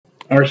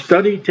Our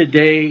study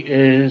today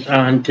is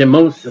on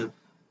Timotheus,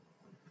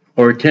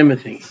 or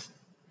Timothy,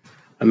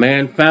 a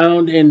man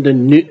found in the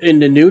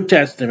New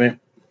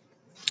Testament,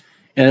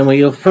 and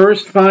we'll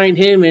first find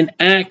him in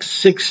Acts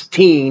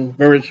 16,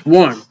 verse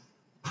 1.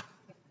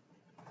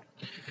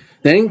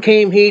 Then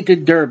came he to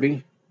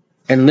Derbe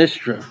and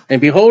Lystra, and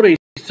behold, a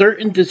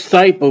certain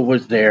disciple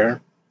was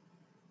there,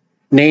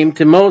 named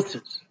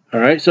Timotheus.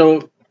 All right,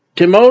 so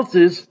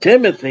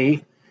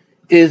Timothy,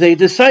 is a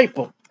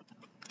disciple,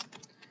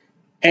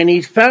 and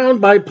he's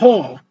found by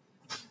Paul,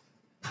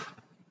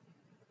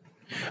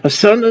 a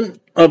son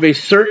of a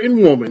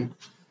certain woman,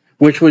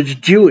 which was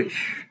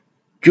Jewish.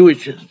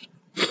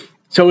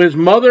 So his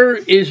mother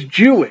is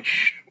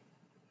Jewish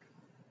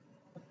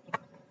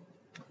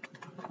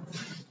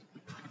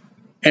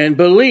and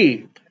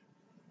believed.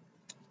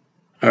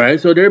 All right,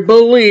 so they're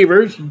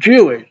believers,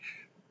 Jewish.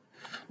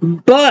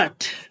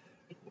 But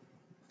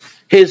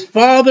his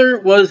father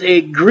was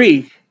a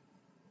Greek,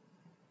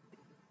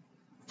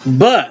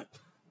 but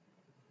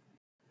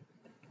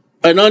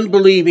an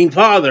unbelieving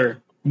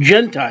father,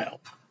 Gentile.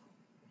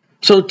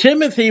 So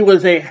Timothy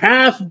was a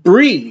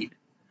half-breed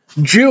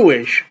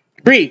Jewish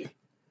Greek,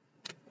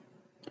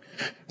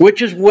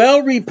 which is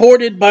well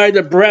reported by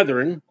the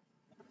brethren,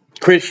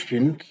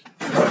 Christians,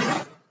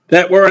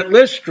 that were at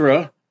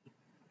Lystra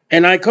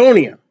and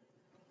Iconium.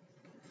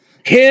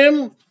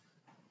 Him,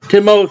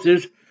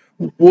 Timotheus,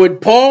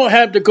 would Paul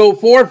have to go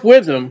forth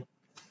with him,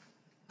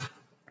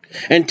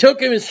 and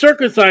took him and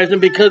circumcised him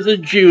because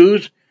of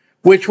Jews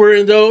which were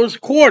in those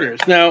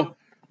quarters. Now,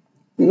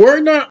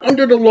 we're not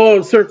under the law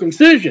of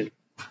circumcision.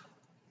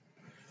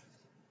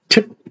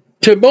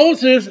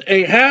 Timotheus,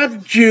 a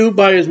half Jew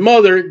by his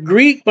mother,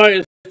 Greek by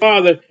his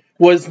father,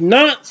 was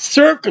not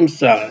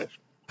circumcised.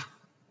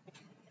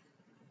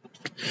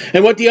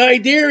 And what the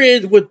idea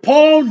is, with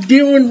Paul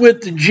dealing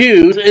with the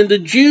Jews, and the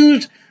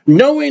Jews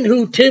knowing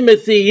who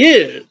Timothy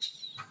is,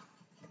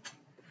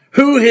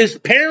 who his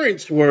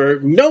parents were,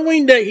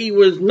 knowing that he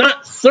was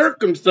not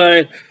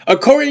circumcised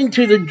according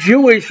to the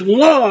Jewish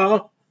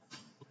law,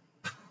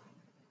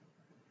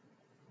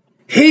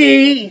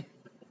 he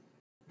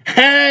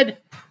had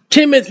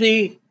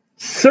Timothy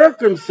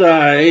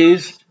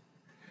circumcised,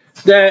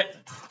 that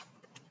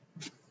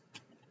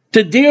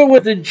to deal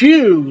with the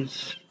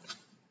Jews,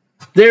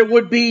 there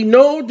would be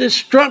no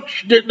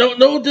destruction,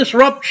 no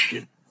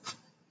disruption.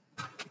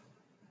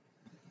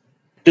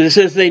 It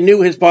says they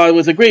knew his father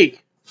was a Greek.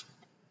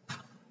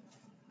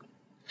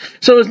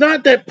 So it's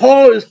not that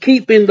Paul is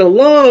keeping the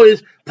law,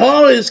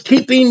 Paul is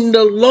keeping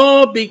the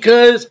law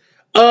because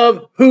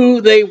of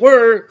who they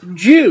were,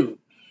 Jews.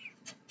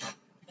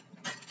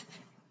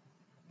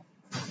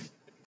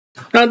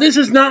 Now, this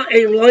is not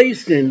a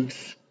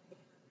license.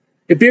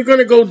 If you're going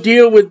to go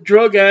deal with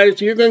drug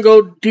addicts, you're going to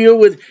go deal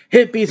with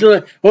hippies,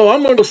 well,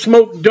 I'm going to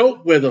smoke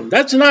dope with them.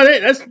 That's not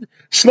it.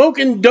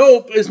 Smoking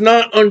dope is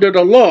not under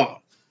the law.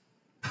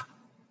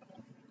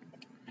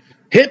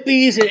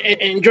 Hippies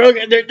and drug,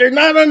 they're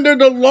not under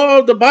the law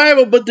of the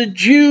Bible, but the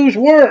Jews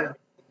were.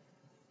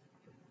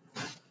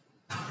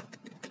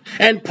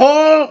 And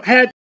Paul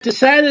had to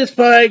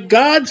satisfy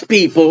God's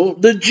people,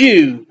 the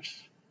Jews,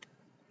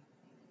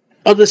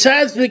 of the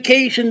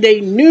satisfaction. They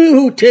knew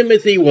who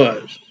Timothy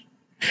was,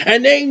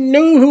 and they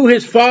knew who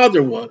his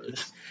father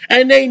was,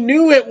 and they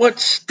knew at what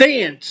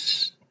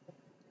stance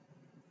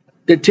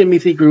that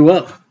Timothy grew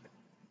up.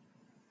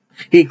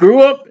 He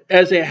grew up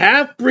as a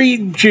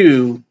half-breed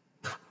Jew,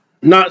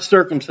 not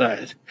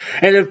circumcised.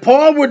 And if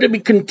Paul were to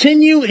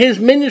continue his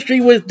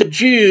ministry with the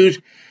Jews,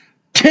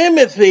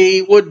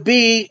 Timothy would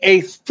be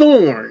a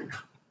thorn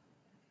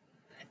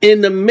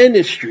in the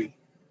ministry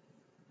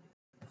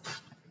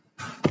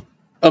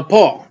of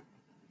Paul.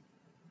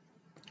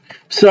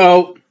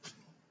 So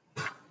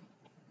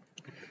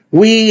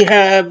we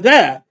have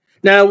that.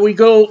 Now we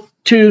go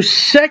to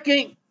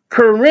 2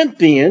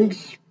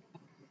 Corinthians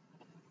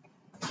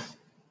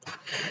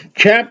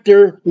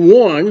chapter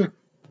 1.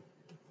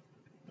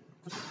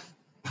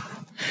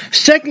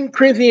 2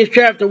 Corinthians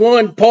chapter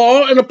 1,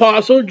 Paul, an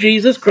apostle of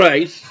Jesus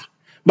Christ,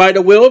 by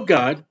the will of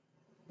God,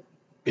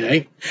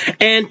 okay,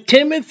 and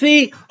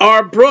Timothy,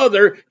 our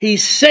brother,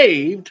 he's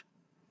saved,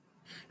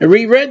 and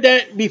we read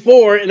that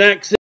before in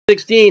Acts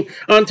 16,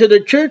 unto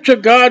the church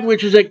of God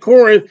which is at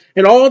Corinth,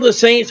 and all the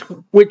saints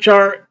which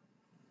are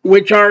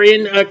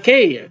in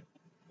Achaia.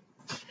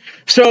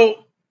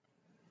 So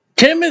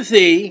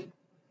Timothy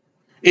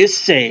is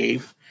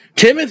saved.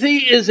 Timothy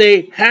is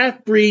a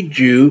half-breed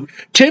Jew.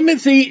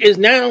 Timothy is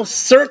now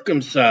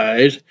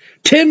circumcised.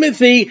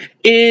 Timothy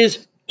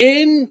is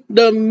in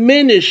the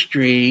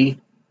ministry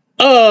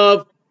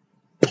of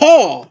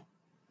Paul,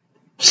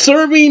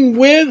 serving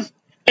with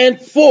and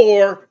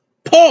for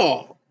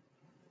Paul.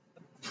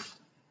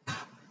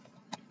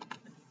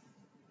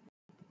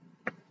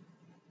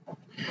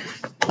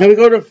 Now we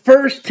go to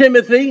 1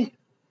 Timothy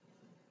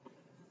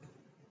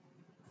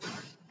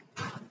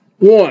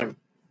 1.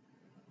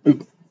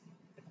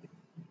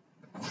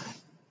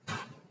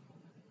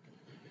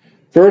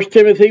 1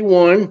 Timothy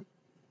 1.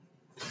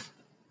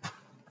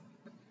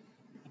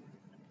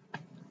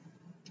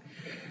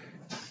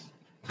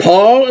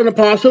 Paul, an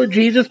apostle of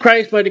Jesus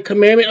Christ by the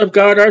commandment of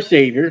God our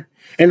Savior,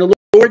 and the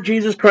Lord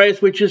Jesus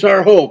Christ, which is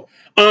our hope,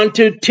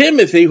 unto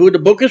Timothy, who the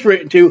book is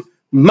written to,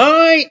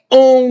 my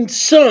own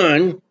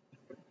son.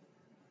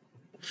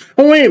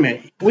 Oh, wait a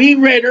minute. We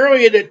read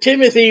earlier that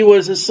Timothy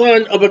was the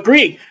son of a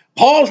Greek.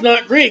 Paul's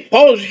not Greek.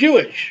 Paul's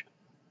Jewish.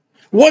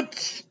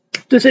 What's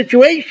the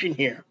situation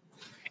here?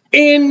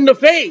 In the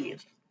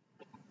faith,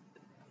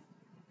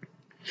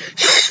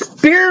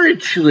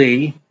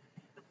 spiritually,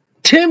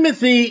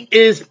 Timothy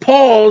is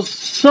Paul's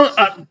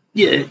son.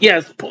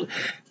 Yes,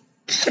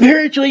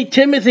 spiritually,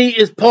 Timothy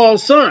is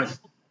Paul's son.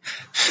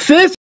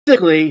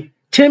 Physically,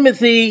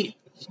 Timothy's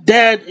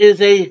dad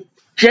is a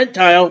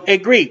Gentile, a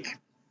Greek.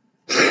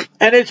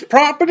 And it's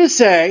proper to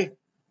say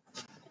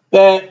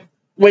that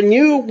when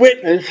you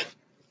witness,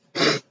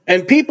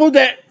 and people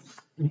that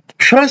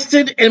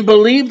trusted and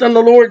believed on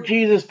the Lord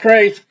Jesus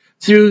Christ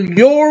through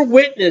your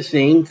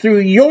witnessing, through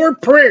your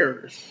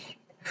prayers,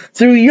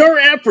 through your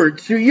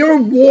efforts, through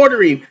your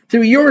watering,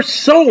 through your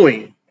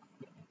sowing,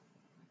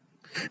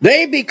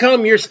 they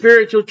become your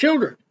spiritual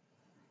children.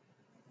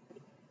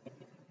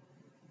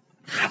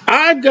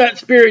 I've got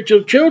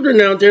spiritual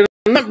children out there.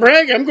 I'm not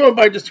bragging. I'm going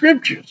by the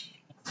scriptures.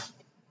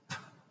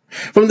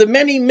 From the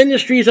many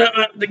ministries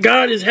that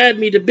God has had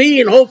me to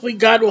be, and hopefully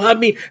God will have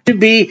me to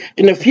be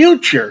in the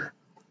future.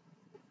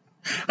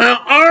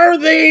 Now, are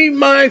they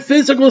my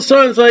physical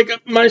sons like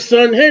my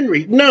son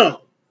Henry?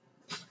 No.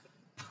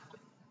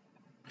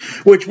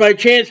 Which by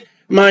chance,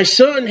 my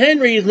son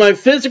Henry is my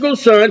physical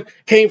son,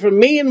 came from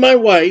me and my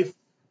wife,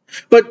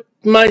 but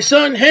my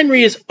son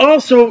Henry is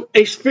also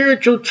a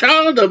spiritual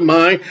child of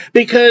mine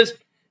because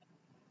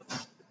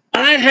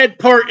I had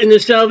part in the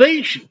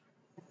salvation.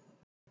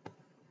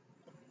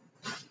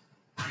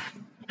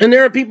 And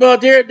there are people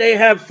out there, they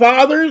have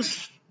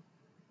fathers,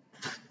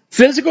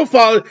 physical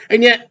father,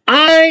 and yet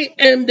I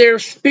am their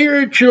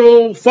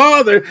spiritual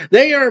father.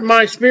 They are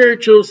my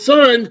spiritual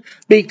son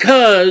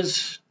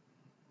because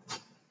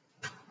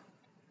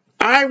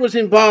I was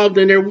involved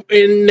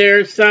in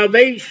their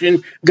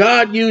salvation.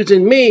 God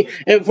using me,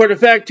 and for the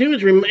fact too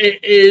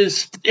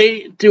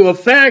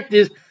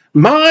is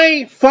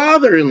my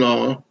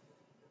father-in-law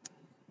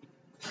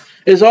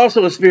is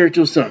also a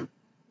spiritual son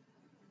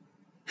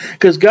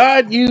because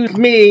God used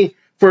me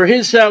for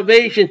his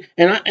salvation,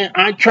 and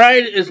I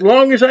tried as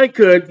long as I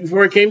could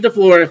before I came to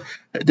Florida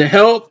to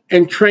help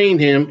and train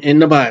him in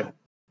the Bible.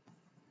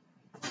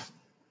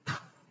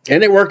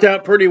 And it worked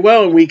out pretty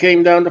well when we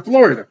came down to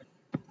Florida.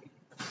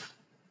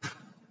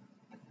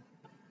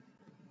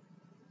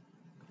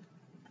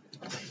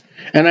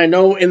 And I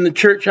know in the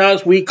church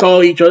house we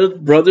call each other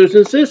brothers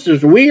and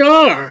sisters. We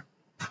are.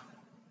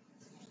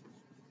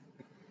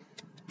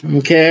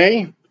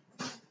 Okay.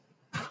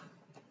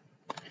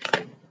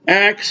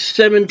 Acts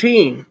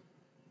 17.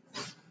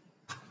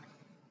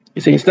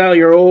 You say, Styly,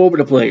 you're all over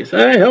the place.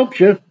 I helped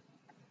you.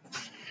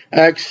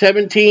 Acts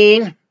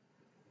 17,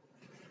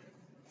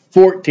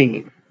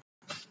 14.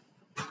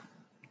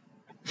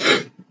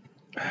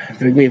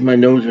 Forgive me if my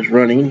nose is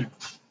running.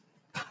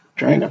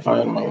 Trying to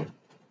find my...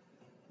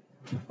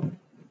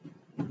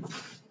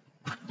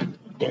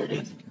 There it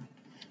is.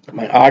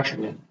 My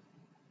oxygen.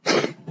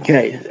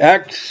 Okay,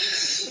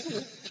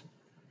 Acts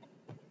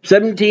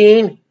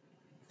 17,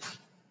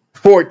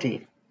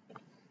 14.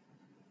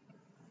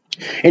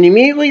 And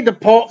immediately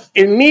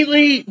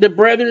the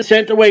brethren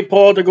sent away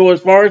Paul to go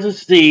as far as the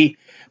sea,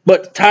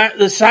 but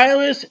the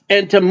Silas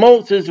and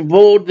Timotheus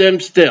bold them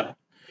still.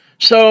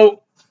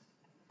 So,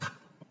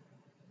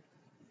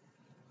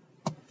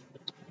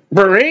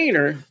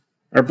 Berean,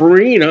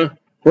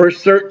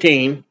 verse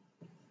 13,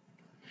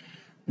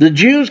 the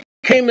Jews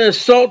came and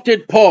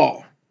assaulted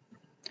Paul.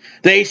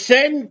 They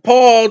sent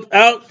Paul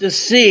out to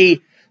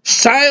sea.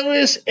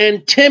 Silas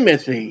and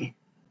Timothy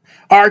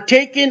are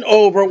taken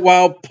over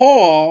while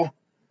Paul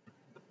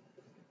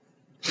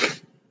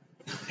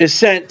is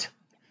sent.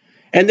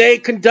 And they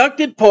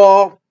conducted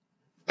Paul,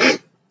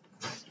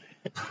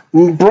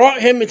 brought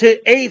him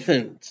into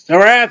Athens,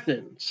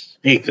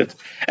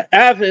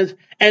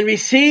 and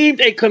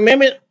received a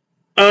commandment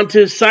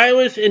unto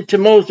Silas and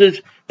Timotheus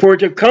for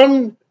to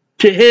come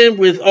to him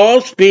with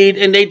all speed,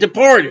 and they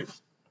departed.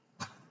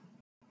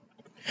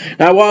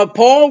 Now, while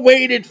Paul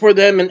waited for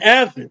them in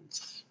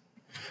Athens,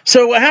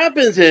 so what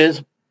happens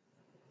is,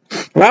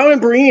 while in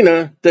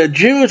Berean, the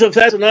Jews of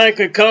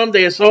Thessalonica come,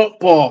 they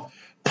assault Paul.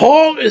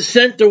 Paul is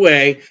sent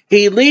away.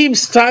 He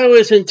leaves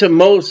Silas and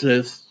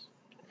Timotheus.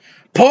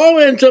 Paul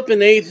ends up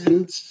in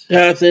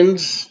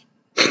Athens.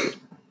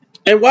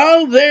 And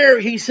while there,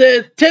 he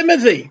says,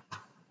 Timothy,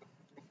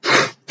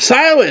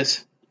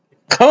 Silas,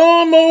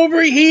 come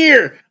over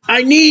here.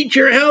 I need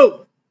your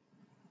help.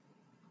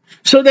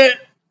 So that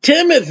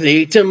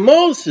Timotheus,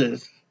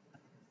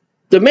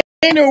 the man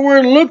that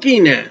we're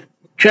looking at,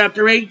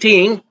 chapter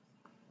 18,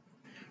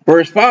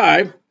 verse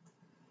 5,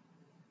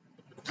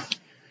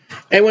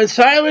 and when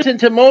Silas and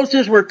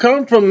Timotheus were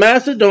come from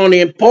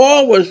Macedonia,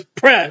 Paul was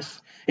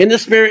pressed in the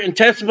spirit and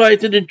testified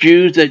to the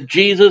Jews that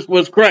Jesus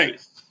was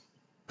Christ.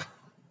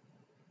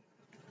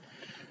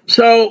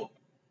 So,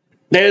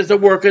 There's the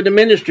work of the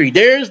ministry.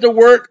 There's the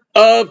work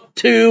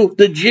to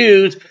the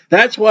Jews.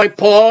 That's why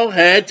Paul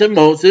had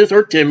Timotheus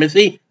or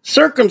Timothy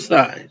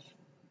circumcised.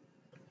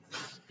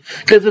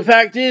 Because the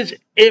fact is,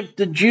 if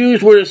the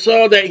Jews would have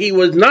saw that he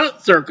was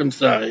not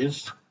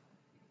circumcised,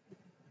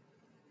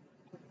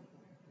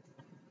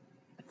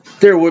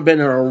 there would have been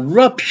an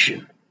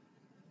eruption.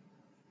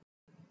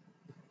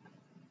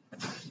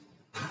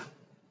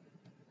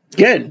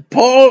 Again,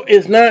 Paul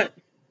is not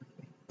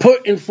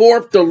putting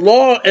forth the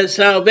law as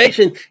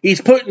salvation.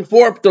 He's putting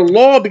forth the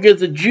law because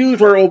the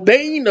Jews were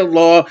obeying the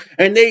law,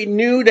 and they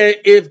knew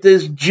that if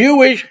this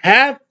Jewish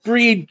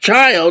half-breed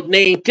child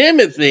named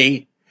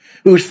Timothy,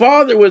 whose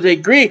father was a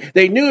Greek,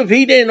 they knew if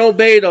he didn't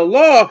obey the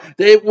law,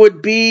 it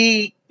would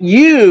be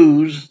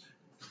used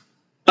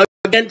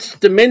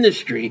against the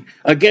ministry,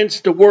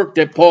 against the work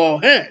that Paul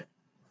had.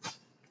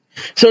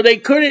 So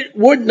they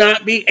would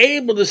not be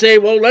able to say,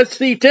 well, let's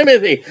see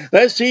Timothy.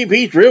 Let's see if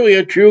he's really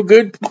a true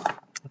good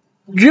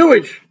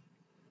Jewish.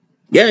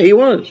 Yeah, he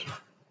was.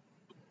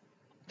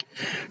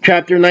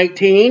 Chapter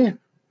 19,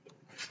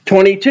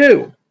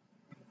 22.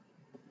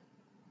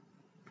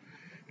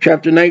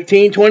 Chapter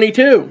 19,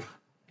 22.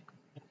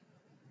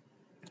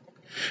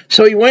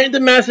 So he went into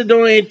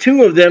Macedonia,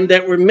 2 of them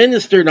that were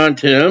ministered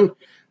unto him,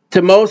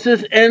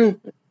 Timotheus and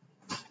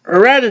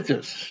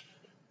Erastus.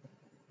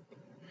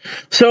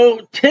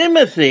 So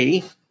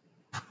Timothy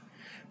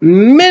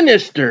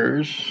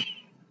ministers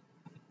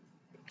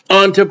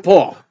unto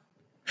Paul.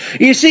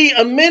 You see,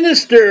 a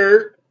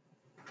minister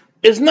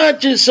is not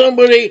just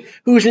somebody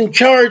who's in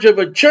charge of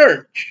a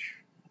church.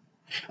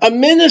 A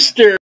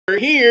minister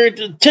here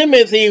to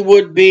Timothy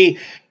would be,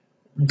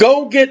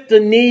 go get the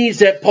needs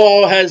that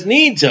Paul has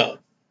needs of.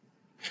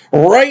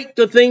 Write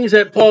the things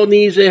that Paul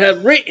needs to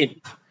have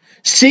written.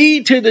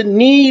 See to the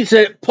needs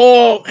that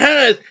Paul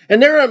has.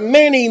 And there are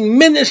many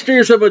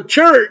ministers of a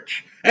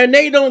church, and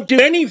they don't do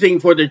anything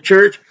for the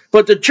church,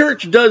 but the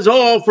church does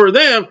all for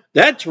them.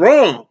 That's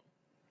wrong.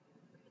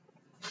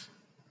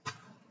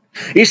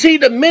 You see,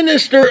 the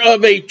minister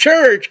of a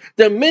church,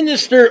 the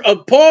minister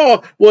of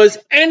Paul, was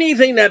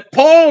anything that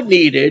Paul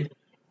needed,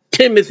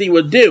 Timothy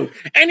would do.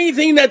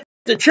 Anything that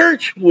the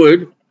church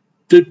would,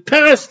 the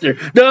pastor,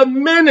 the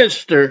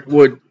minister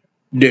would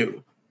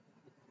do.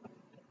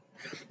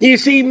 You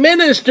see,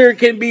 minister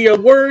can be a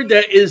word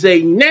that is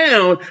a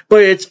noun,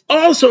 but it's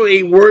also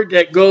a word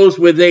that goes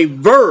with a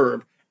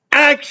verb,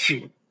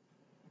 action.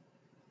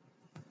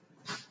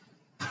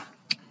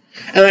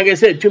 And like I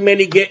said, too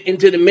many get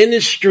into the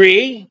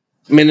ministry.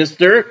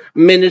 Ministry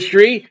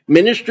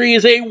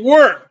is a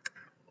work.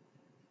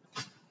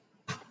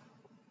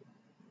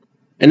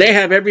 And they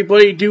have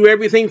everybody do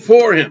everything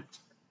for him.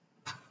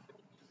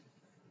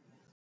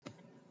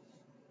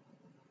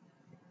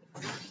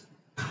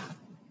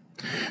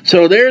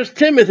 So there's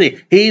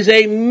Timothy. He's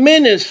a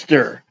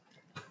minister.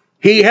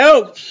 He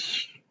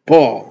helps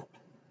Paul.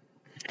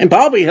 And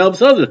probably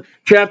helps others.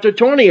 Chapter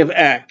 20 of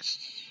Acts.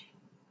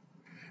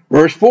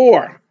 Verse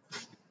 4.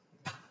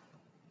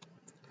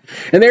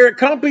 And there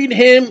accompanied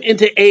him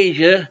into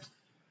Asia,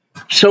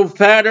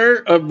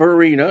 Sophater of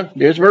Berea.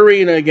 There's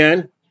Berea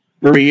again.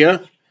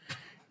 Berea.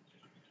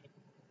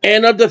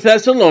 And of the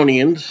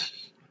Thessalonians,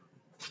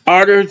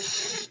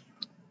 Arsticus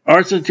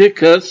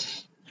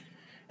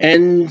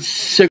and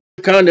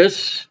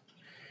Secundus,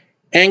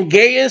 and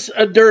Gaius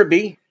of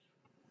Derbe.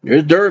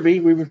 There's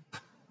Derbe.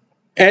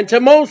 And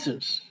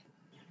Timotheus.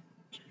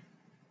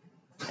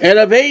 And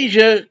of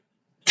Asia,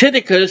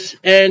 Tychicus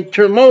and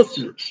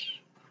Timotheus.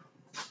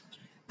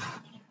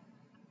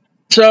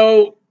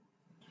 So,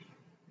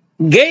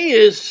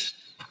 Gaius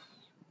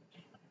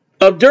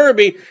of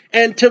Derbe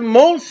and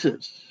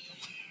Timotheus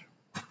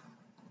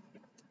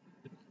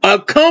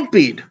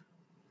accompanied,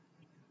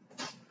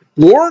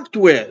 worked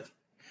with,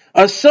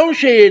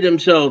 associated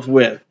themselves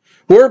with,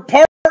 were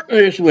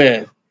partners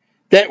with,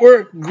 that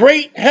were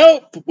great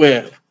help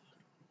with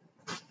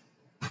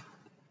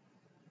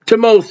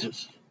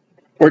Timotheus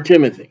or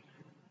Timothy.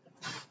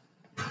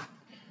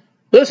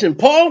 Listen,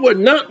 Paul would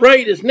not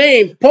write his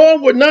name. Paul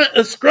would not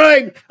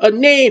ascribe a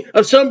name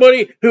of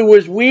somebody who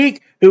was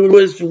weak, who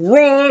was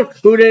wrong,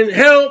 who didn't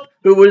help,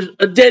 who was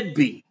a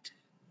deadbeat.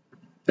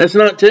 That's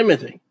not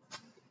Timothy.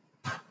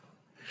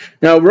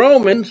 Now,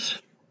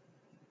 Romans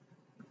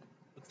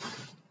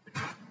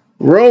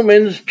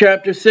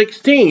chapter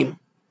 16,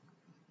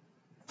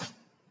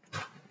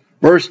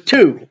 verse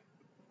 2.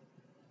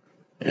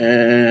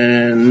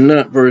 And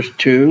not verse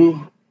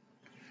 2,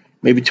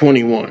 maybe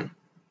 21.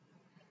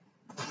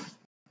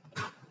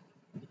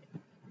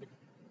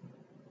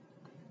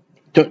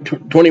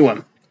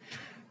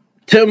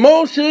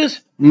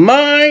 Timotheus,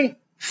 my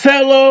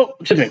fellow,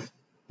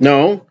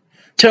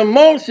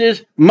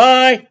 Timotheus,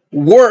 my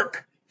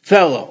work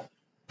fellow.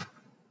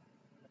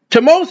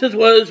 Timotheus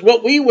was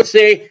what we would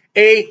say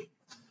a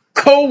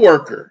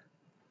co-worker.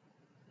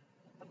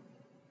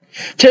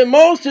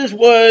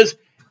 Timotheus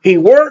he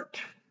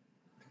worked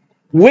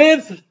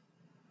with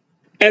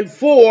and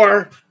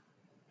for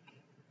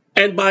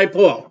and by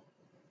Paul.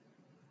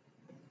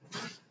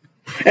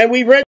 And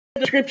we read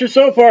the scripture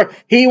so far,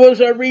 he was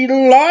a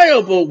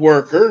reliable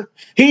worker.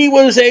 He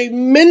was a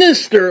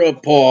minister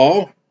of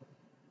Paul.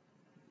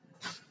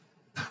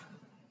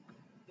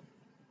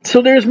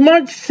 So there's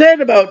much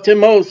said about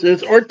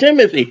Timotheus or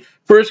Timothy.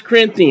 1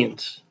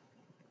 Corinthians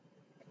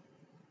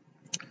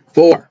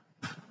 4.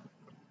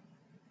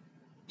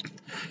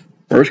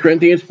 1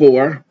 Corinthians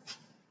 4,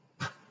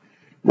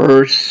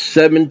 verse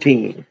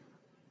 17.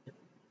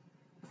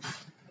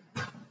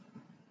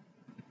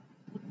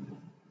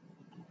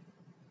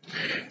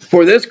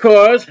 For this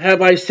cause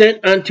have I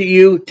sent unto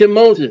you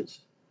Timotheus,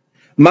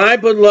 my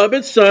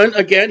beloved son.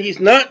 Again, he's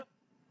not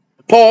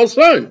Paul's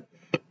son.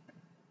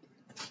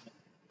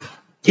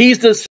 He's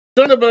the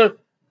son of a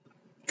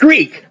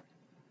Greek.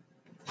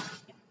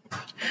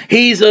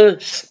 He's a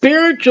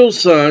spiritual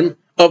son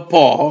of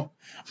Paul,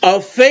 a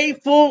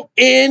faithful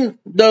in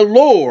the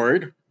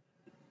Lord,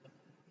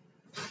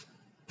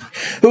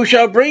 who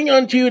shall bring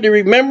unto you the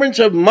remembrance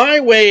of my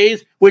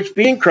ways which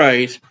be in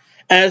Christ,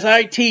 as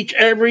I teach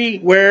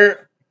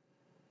everywhere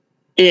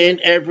in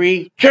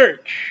every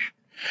church.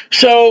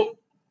 So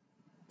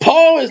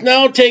Paul is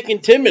now taking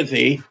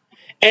Timothy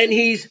and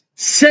he's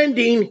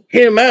sending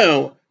him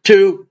out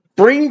to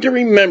bring to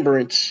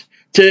remembrance,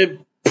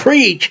 to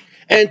preach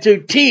and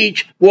to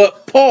teach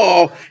what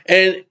Paul,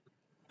 and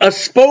a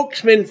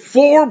spokesman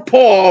for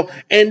Paul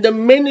and the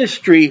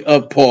ministry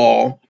of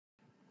Paul.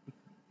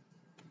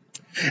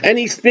 And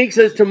he speaks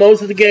as to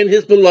Moses again,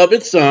 his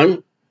beloved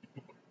son.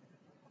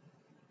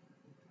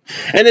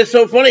 And it's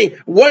so funny.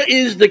 What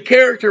is the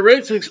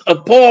characteristics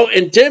of Paul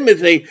and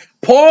Timothy?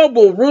 Paul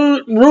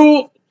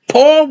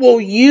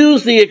will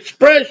use the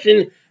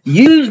expression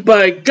used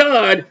by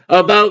God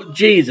about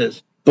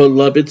Jesus,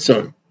 beloved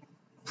son.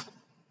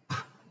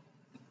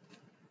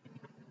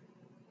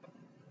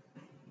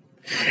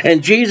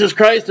 And Jesus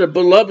Christ, the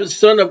beloved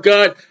Son of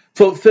God,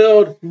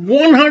 fulfilled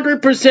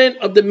 100%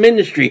 of the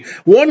ministry,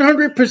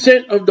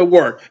 100% of the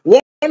work,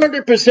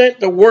 100%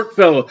 the work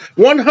fellow,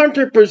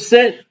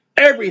 100%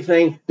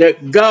 everything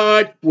that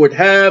God would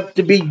have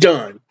to be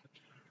done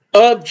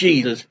of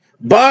Jesus,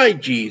 by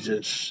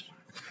Jesus,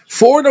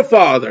 for the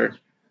Father.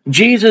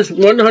 Jesus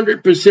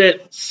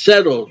 100%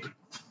 settled.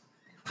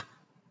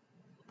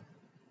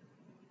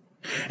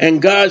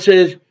 And God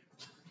says,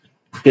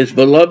 his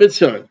beloved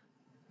son.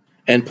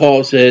 And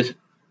Paul says,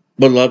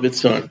 beloved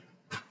son.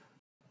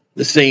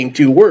 The same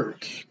two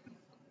words.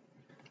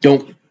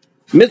 Don't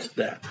miss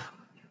that.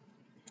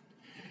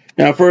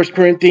 Now, 1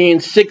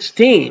 Corinthians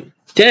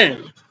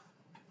 16:10.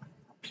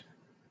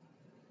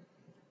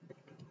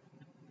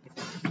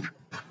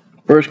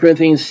 1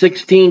 Corinthians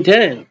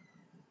 16:10.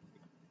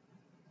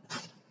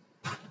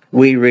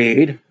 We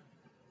read,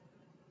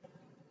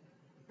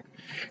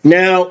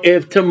 now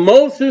if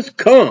Timotheus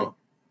come,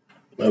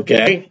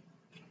 okay,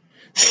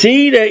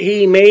 see that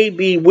he may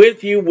be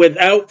with you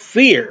without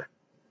fear.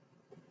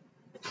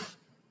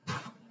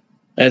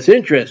 That's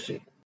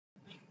interesting.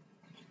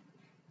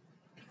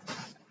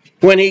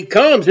 When he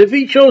comes, if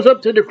he shows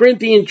up to the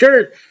Corinthian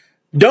church,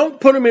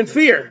 don't put him in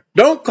fear.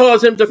 Don't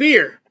cause him to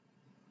fear.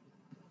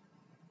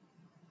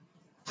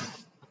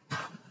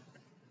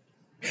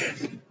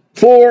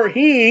 For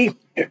he,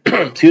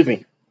 excuse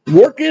me,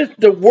 worketh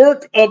the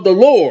work of the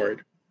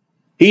Lord.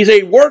 He's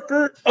a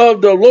worker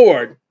of the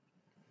Lord.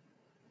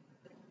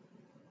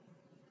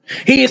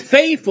 He is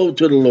faithful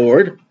to the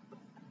Lord,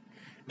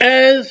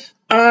 as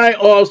I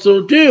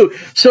also do.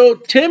 So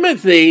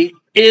Timothy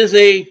is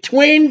a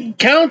twin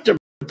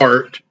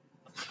counterpart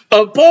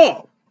of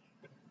Paul,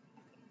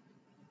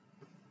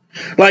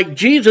 like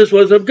Jesus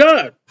was of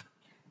God.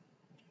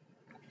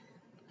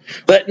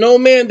 Let no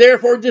man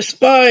therefore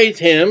despise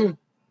him,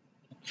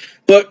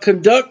 but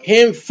conduct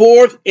him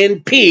forth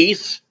in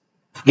peace.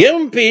 Give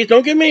him peace.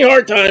 Don't give me a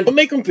hard time. Don't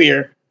make him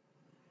fear.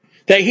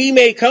 That he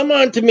may come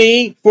unto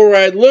me, for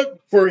I look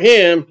for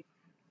him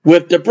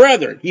with the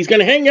brethren. He's going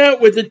to hang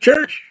out with the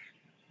church.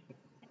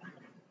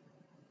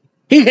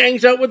 He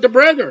hangs out with the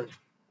brethren.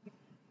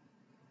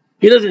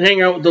 He doesn't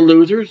hang out with the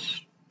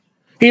losers.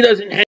 He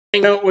doesn't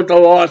hang out with the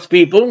lost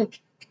people.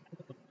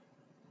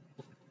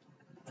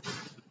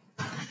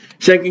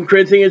 2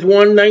 Corinthians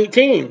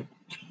 1:19.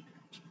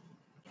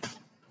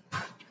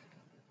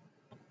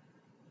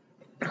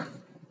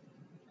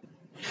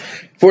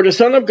 For the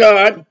Son of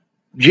God,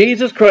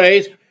 Jesus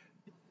Christ,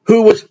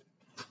 who was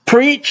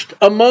preached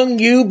among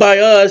you by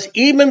us,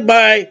 even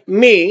by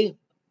me,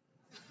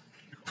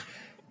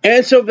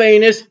 and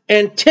Silvanus,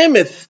 and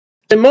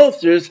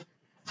Timotheus,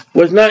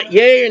 was not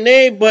yea or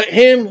nay, but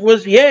him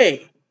was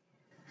yea.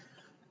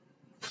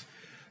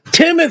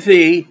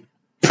 Timothy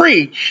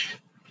preached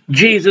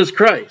Jesus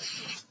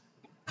Christ.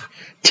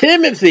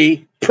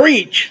 Timothy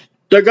preached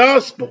the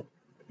gospel.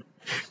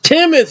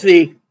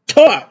 Timothy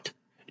taught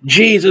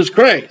Jesus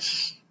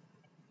Christ.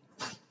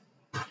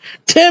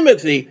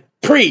 Timothy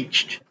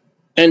preached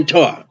and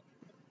taught.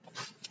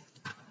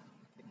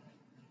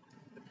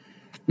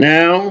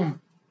 Now,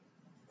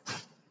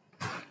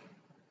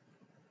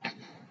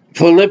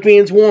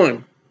 Philippians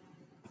 1,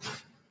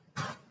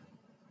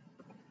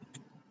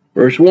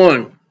 verse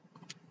 1.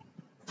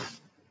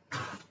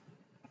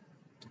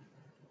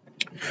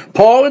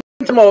 Paul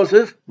and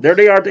Timotheus, there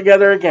they are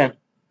together again.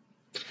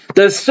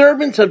 The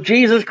servants of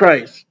Jesus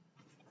Christ.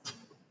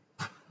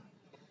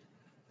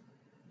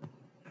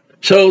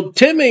 So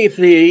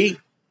Timothy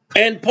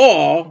and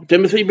Paul,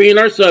 Timothy being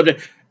our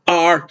subject,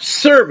 are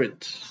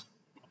servants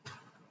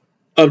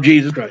of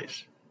Jesus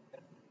Christ.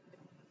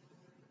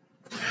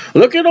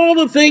 Look at all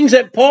the things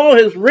that Paul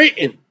has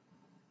written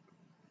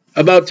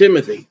about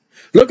Timothy.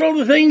 Look at all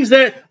the things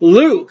that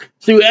Luke,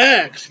 through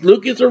Acts,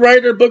 Luke is the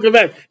writer of the book of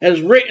Acts,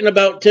 has written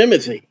about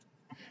Timothy.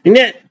 And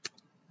yet,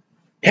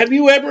 have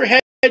you ever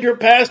had your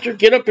pastor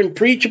get up and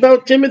preach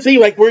about Timothy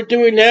like we're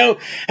doing now?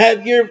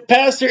 Have your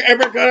pastor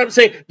ever got up and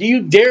say, do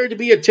you dare to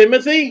be a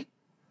Timothy?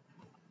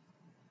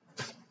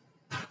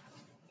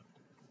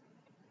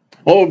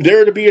 Oh,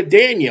 dare to be a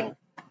Daniel.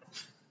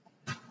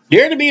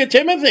 Dare to be a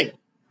Timothy.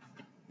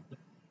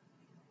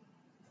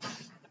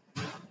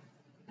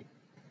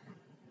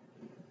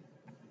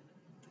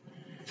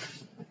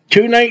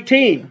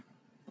 (2:19).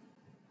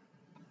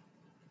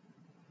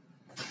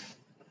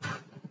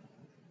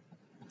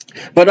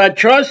 But I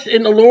trust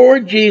in the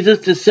Lord Jesus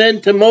to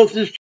send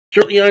Timotheus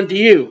shortly unto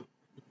you.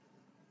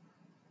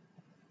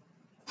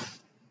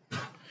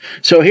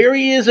 So here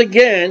he is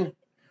again,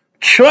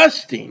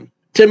 trusting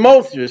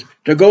Timotheus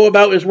to go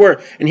about his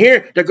work. And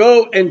here to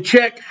go and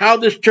check how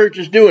this church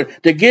is doing.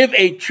 To give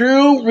a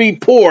true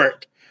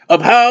report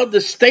of how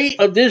the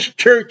state of this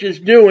church is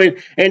doing.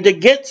 And to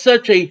get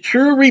such a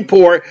true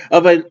report,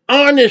 of an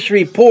honest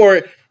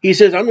report, he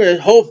says, I'm going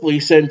to hopefully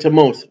send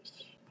Timotheus.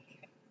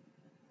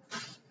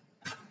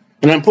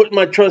 And I'm putting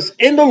my trust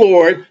in the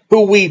Lord,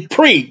 who we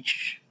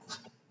preach,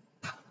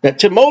 that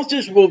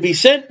Timotheus will be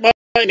sent by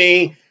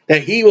me,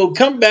 that he will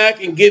come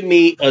back and give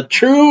me a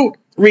true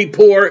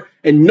report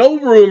and no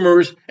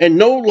rumors and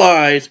no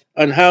lies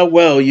on how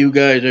well you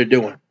guys are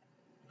doing.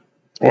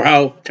 Or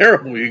how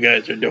terrible you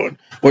guys are doing.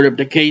 Whatever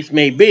the case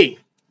may be.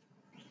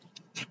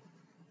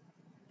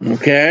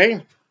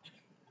 Okay?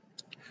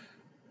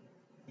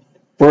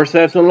 1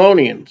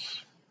 Thessalonians.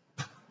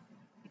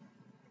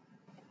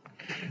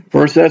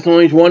 1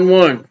 Thessalonians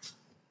 1:1.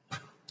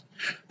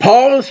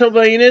 Paul and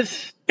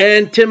Silvanus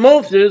and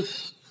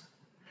Timotheus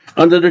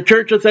under the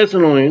church of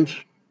Thessalonians.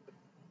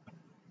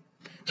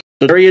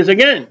 So there he is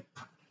again.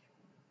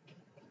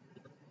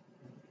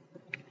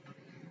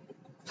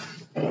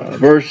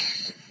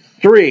 Verse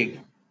 3,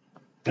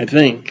 I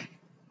think.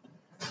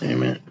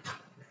 Amen.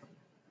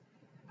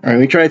 All right,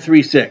 we try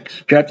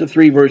 3:6. Chapter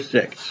 3, verse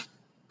 6.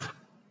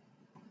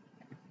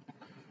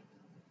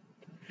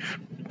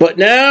 But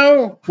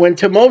now, when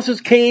Timotheus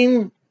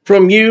came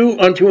from you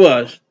unto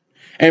us,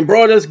 and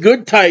brought us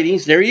good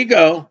tidings, there you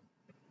go,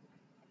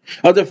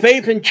 of the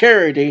faith and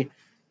charity,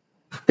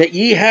 that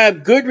ye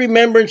have good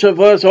remembrance of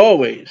us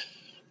always.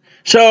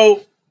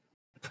 So,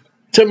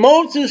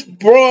 Timotheus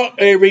brought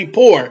a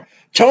report.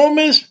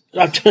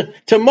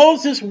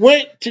 Timotheus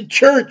went to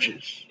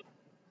churches.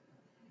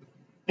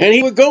 And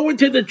he would go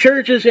into the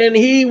churches and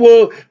he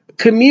will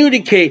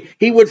communicate.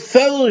 He would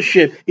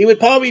fellowship. He would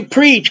probably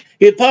preach.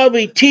 He would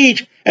probably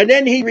teach. And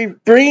then he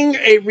would bring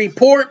a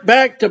report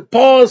back to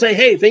Paul and say,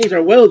 hey, things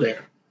are well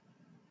there.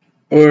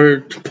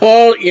 Or,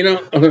 Paul,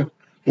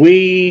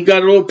 we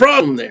got a little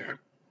problem there.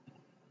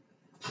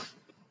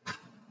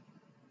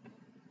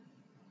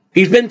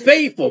 He's been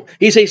faithful.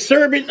 He's a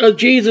servant of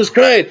Jesus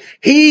Christ.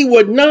 He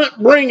would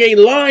not bring a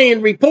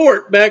lying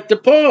report back to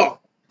Paul.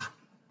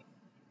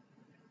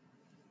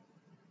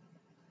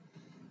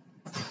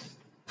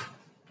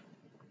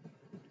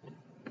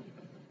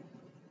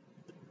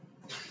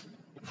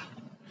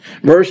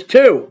 Verse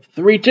 2,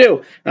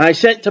 3:2. And I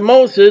sent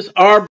Timotheus,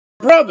 our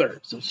brother,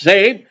 so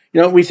saved,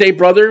 we say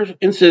brother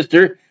and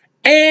sister,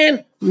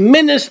 and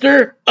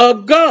minister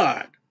of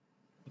God.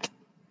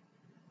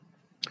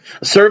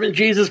 A servant of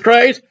Jesus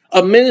Christ,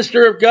 a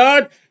minister of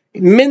God,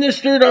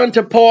 ministered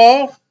unto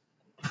Paul.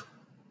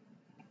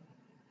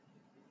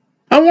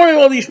 I wonder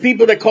all these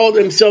people that call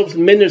themselves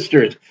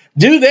ministers,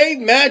 do they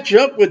match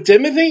up with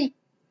Timothy?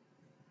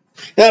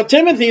 Now,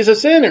 Timothy is a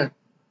sinner.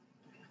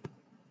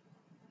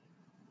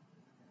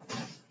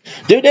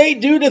 Do they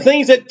do the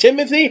things that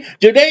Timothy?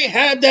 Do they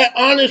have that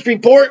honest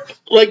report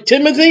like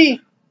Timothy?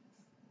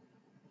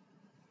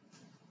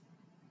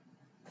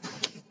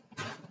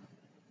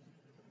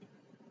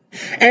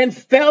 And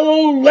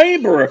fellow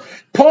laborer.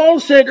 Paul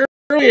said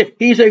earlier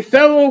he's a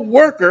fellow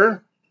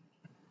worker.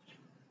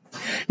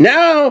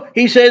 Now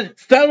he says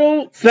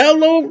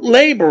fellow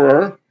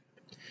laborer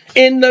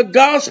in the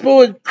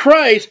gospel of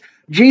Christ.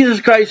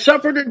 Jesus Christ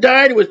suffered and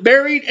died, was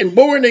buried and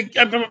born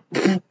again.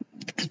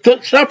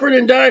 Suffered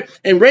and died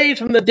and raised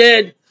from the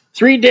dead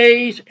 3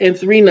 days and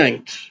 3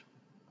 nights.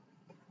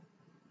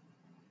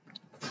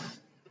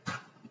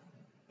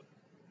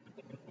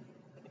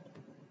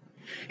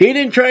 He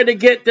didn't try to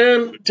get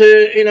them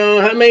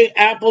to, how many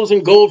apples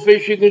and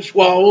goldfish you can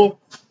swallow.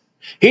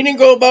 He didn't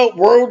go about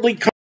worldly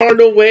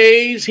carnal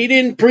ways. He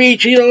didn't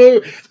preach,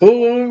 the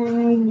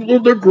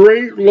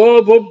great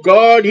love of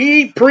God.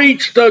 He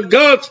preached the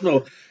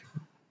gospel.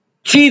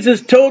 Jesus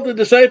told the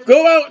disciples,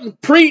 go out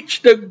and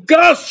preach the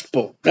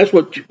gospel. That's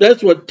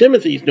what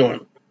Timothy's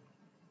doing.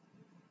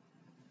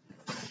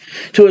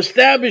 to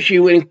establish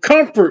you and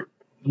comfort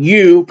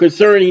you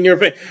concerning your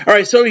faith. All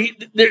right, so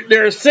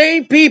there are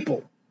saved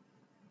people.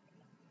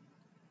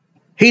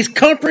 He's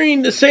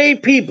comforting the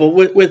saved people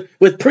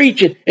with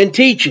preaching and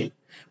teaching.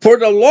 For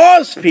the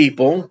lost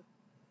people,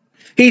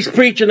 he's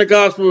preaching the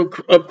gospel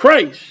of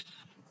Christ.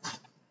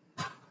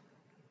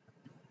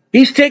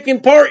 He's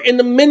taking part in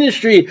the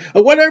ministry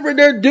of whatever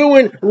they're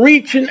doing,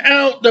 reaching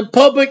out the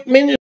public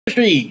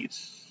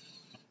ministries.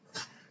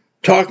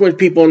 Talking with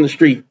people on the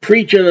street,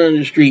 preaching on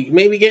the street,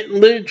 maybe getting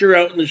literature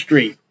out in the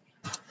street.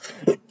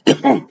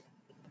 But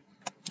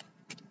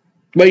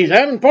he's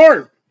having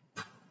part.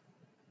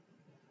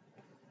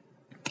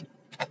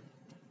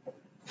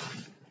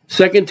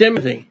 2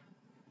 Timothy.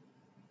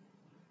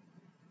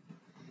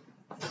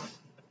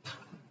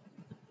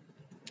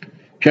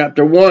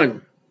 Chapter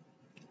 1.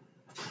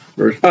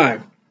 Verse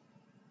 5.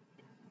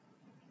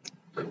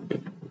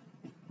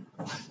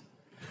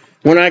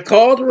 When I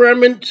call the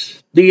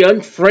remnants, the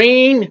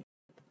unfeigned,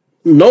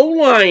 no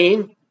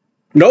lying,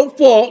 no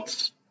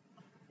faults,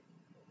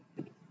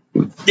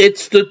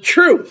 it's the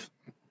truth.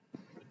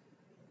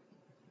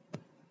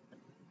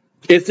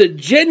 It's a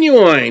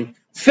genuine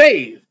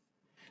faith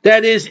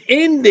that is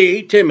in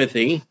thee,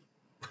 Timothy,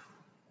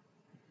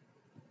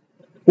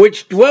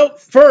 which dwelt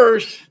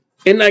first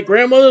in thy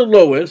grandmother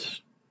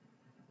Lois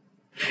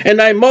and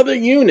thy mother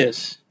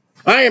Eunice.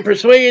 I am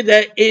persuaded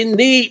that in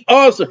thee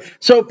also.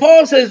 So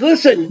Paul says,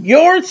 listen,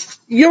 your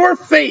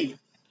faith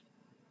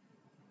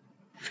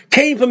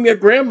came from your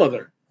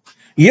grandmother.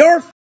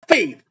 Your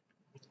faith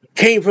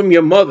came from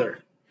your mother.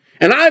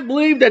 And I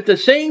believe that the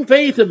same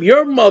faith of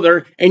your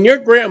mother and your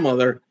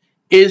grandmother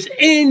is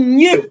in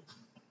you.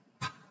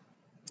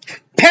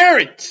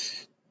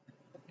 Parents,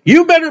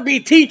 you better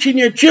be teaching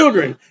your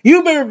children.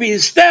 You better be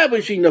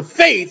establishing the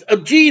faith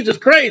of Jesus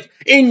Christ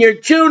in your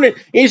children.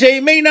 You say,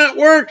 it may not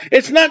work.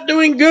 It's not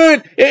doing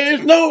good.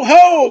 There's no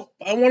hope.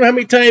 I wonder how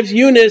many times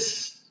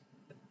Eunice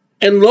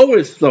and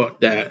Lois thought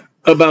that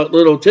about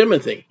little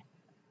Timothy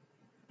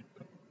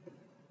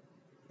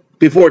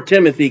before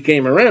Timothy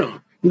came around.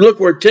 Look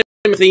where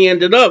Timothy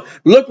ended up.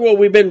 Look what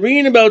we've been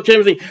reading about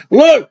Timothy.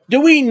 Look,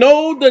 do we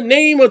know the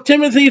name of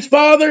Timothy's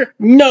father?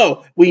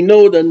 No. We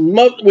know the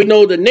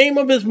name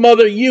of his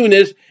mother,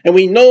 Eunice, and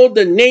we know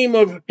the name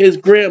of his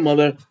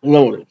grandmother,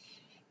 Lois.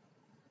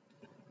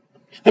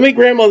 How many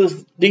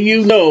grandmothers do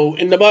you know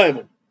in the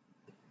Bible?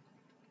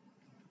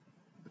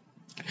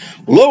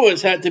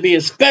 Lois had to be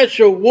a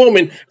special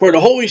woman, for the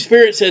Holy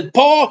Spirit said,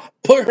 Paul,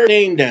 put her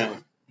name down.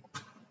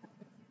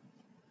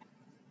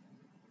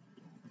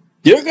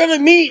 You're going to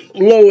meet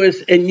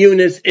Lois and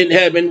Eunice in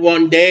heaven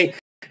one day,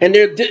 and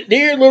their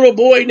dear little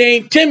boy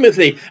named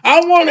Timothy. I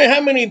wonder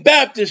how many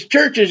Baptist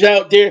churches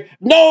out there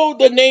know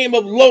the name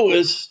of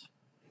Lois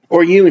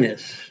or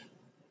Eunice.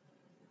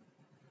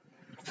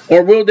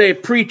 Or will their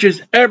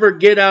preachers ever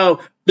get out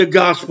the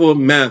Gospel of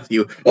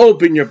Matthew?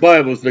 Open your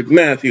Bibles to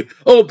Matthew.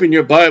 Open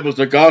your Bibles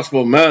to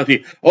Gospel of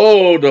Matthew.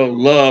 Oh, the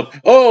love.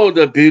 Oh,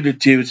 the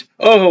beatitudes.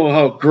 Oh,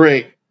 how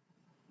great.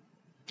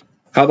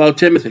 How about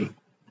Timothy?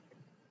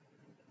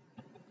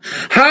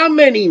 How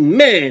many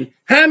men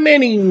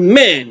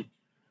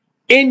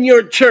in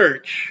your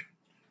church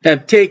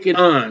have taken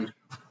on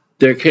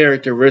their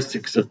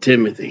characteristics of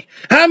Timothy?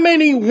 How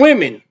many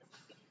women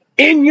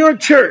in your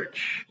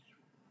church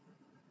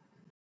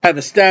have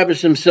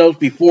established themselves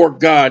before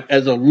God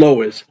as a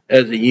Lois,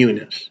 as a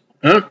Eunice?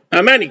 Huh?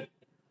 How many?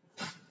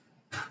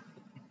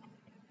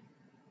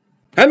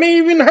 How many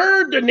even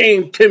heard the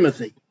name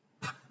Timothy?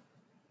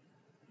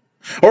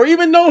 Or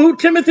even know who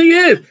Timothy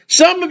is?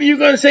 Some of you are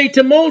going to say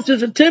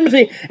Timotheus or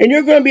Timothy, and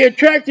you're going to be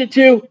attracted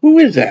to, who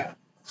is that?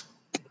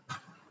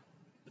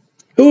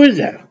 Who is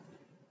that?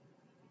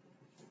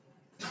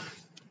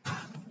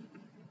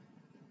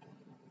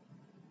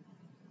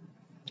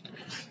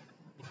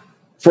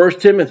 First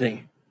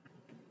Timothy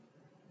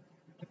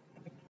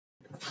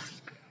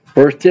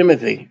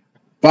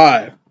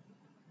 5.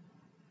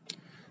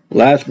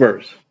 Last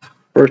verse.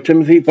 1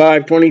 Timothy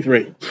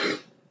 5:23.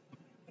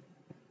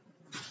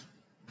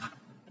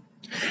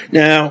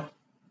 Now,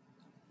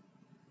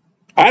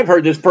 I've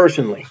heard this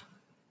personally,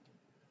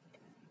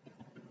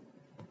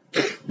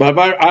 but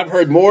I've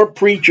heard more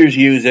preachers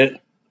use it.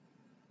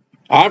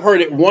 I've heard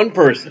it one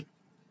person,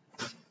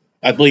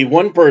 I believe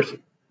one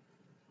person,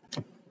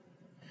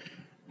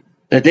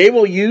 that they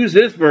will use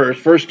this verse,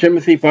 1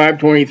 Timothy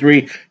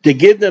 5:23, to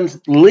give them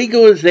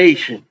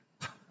legalization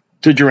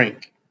to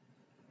drink.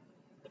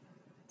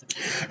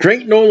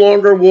 Drink no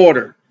longer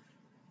water,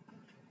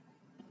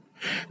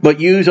 but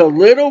use a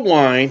little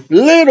wine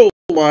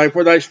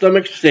for thy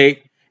stomach's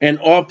sake, and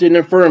often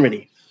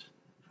infirmities,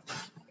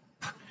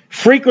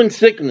 frequent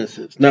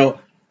sicknesses.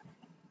 Now,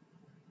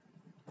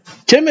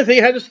 Timothy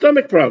had a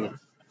stomach problem.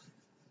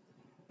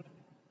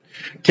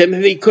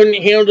 Timothy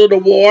couldn't handle the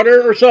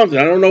water or something.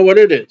 I don't know what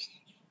it is.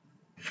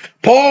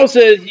 Paul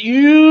says,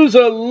 use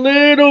a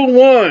little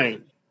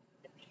wine.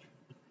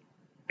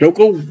 Don't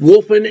go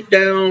wolfing it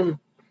down.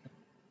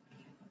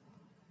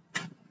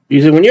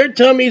 He said, when your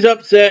tummy's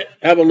upset,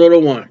 have a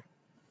little wine.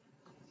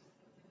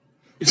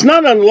 It's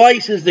not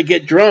unlicensed to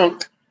get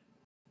drunk.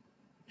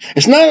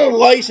 It's not a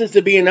license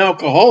to be an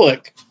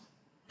alcoholic.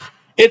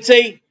 It's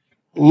a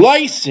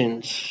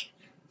license.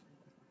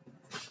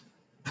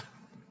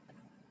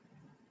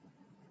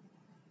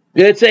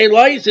 It's a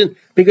license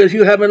because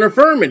you have an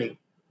infirmity.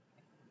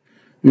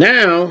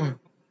 Now,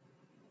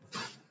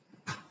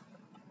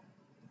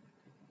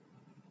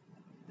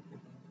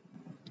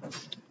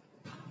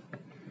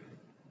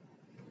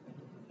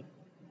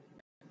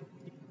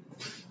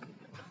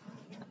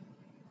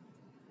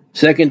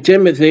 Second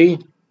Timothy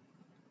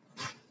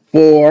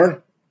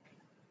 4.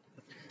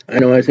 I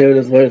know I said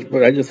this last,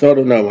 but I just thought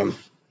of another one.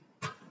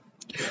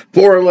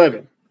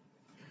 4:11.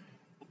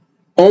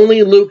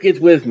 Only Luke is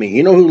with me.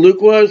 You know who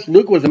Luke was?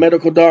 Luke was a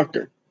medical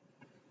doctor.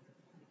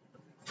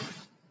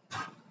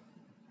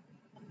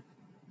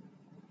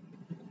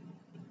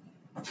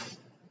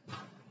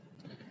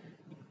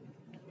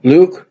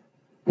 Luke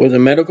was a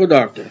medical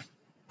doctor.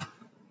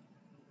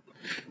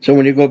 So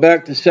when you go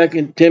back to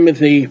 2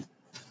 Timothy,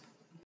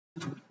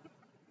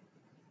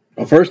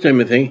 or 1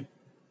 Timothy,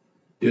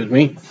 excuse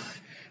me,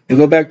 you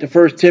go back to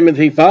 1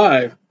 Timothy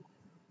 5,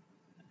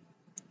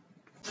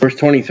 verse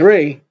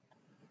 23,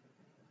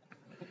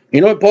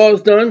 you know what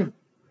Paul's done?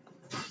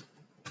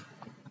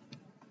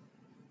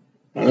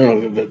 I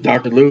don't know,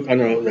 Dr. Luke, I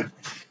don't know.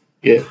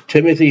 Yeah,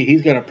 Timothy,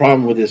 he's got a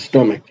problem with his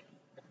stomach.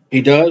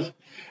 He does?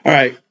 All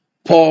right,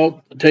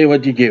 Paul, I'll tell you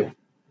what you do.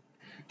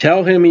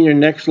 Tell him in your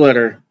next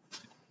letter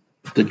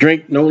to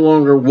drink no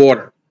longer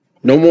water,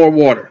 no more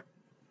water,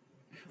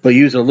 but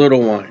use a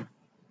little wine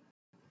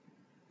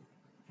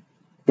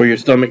for your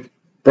stomach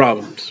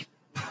problems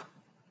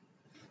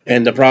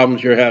and the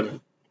problems you're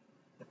having.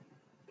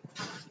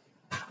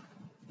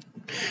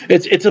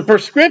 It's a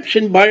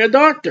prescription by a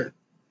doctor,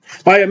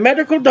 by a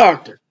medical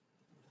doctor.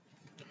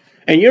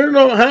 And you don't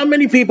know how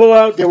many people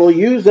out there will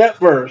use that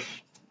verse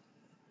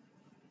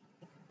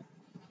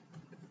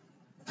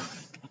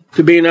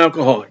to be an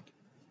alcoholic,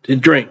 to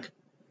drink.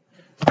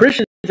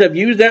 Christians have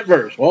used that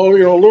verse. Well,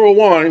 you know, a little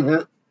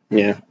wine.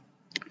 Yeah.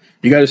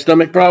 You got a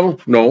stomach problem?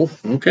 No.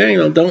 Okay,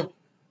 no,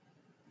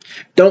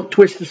 don't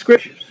twist the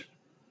scriptures.